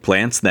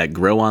Plants that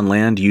grow on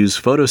land use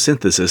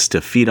photosynthesis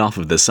to feed off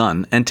of the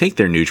sun and take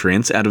their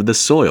nutrients out of the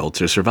soil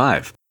to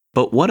survive.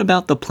 But what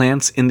about the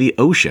plants in the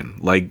ocean,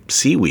 like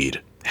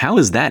seaweed? How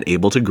is that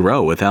able to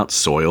grow without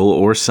soil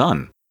or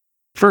sun?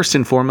 First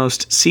and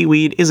foremost,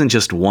 seaweed isn't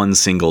just one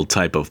single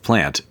type of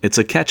plant. It's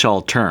a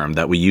catch-all term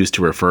that we use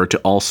to refer to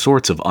all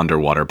sorts of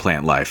underwater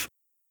plant life.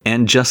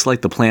 And just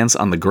like the plants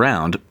on the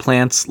ground,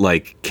 plants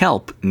like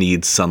kelp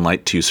need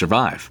sunlight to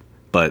survive.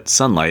 But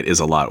sunlight is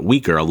a lot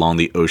weaker along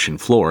the ocean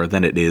floor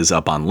than it is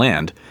up on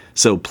land,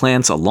 so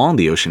plants along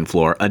the ocean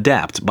floor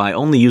adapt by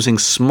only using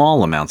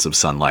small amounts of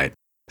sunlight.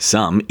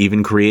 Some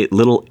even create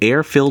little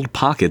air-filled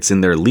pockets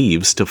in their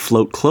leaves to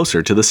float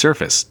closer to the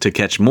surface to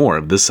catch more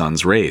of the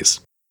sun's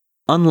rays.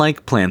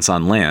 Unlike plants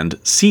on land,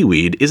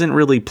 seaweed isn't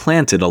really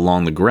planted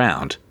along the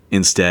ground.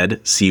 Instead,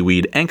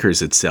 seaweed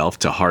anchors itself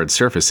to hard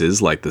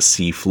surfaces like the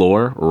sea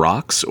floor,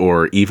 rocks,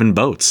 or even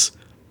boats.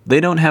 They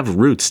don't have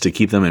roots to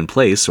keep them in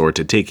place or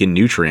to take in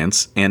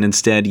nutrients, and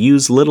instead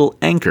use little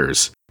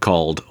anchors,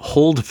 called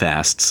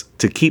holdfasts,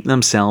 to keep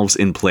themselves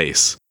in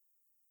place.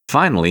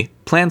 Finally,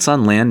 plants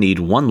on land need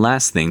one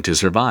last thing to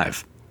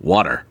survive: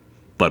 water.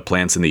 But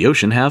plants in the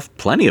ocean have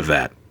plenty of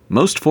that.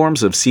 Most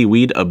forms of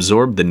seaweed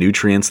absorb the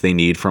nutrients they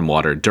need from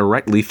water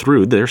directly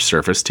through their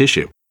surface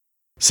tissue.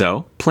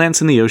 So,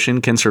 plants in the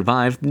ocean can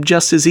survive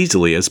just as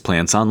easily as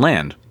plants on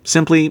land,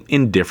 simply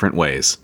in different ways.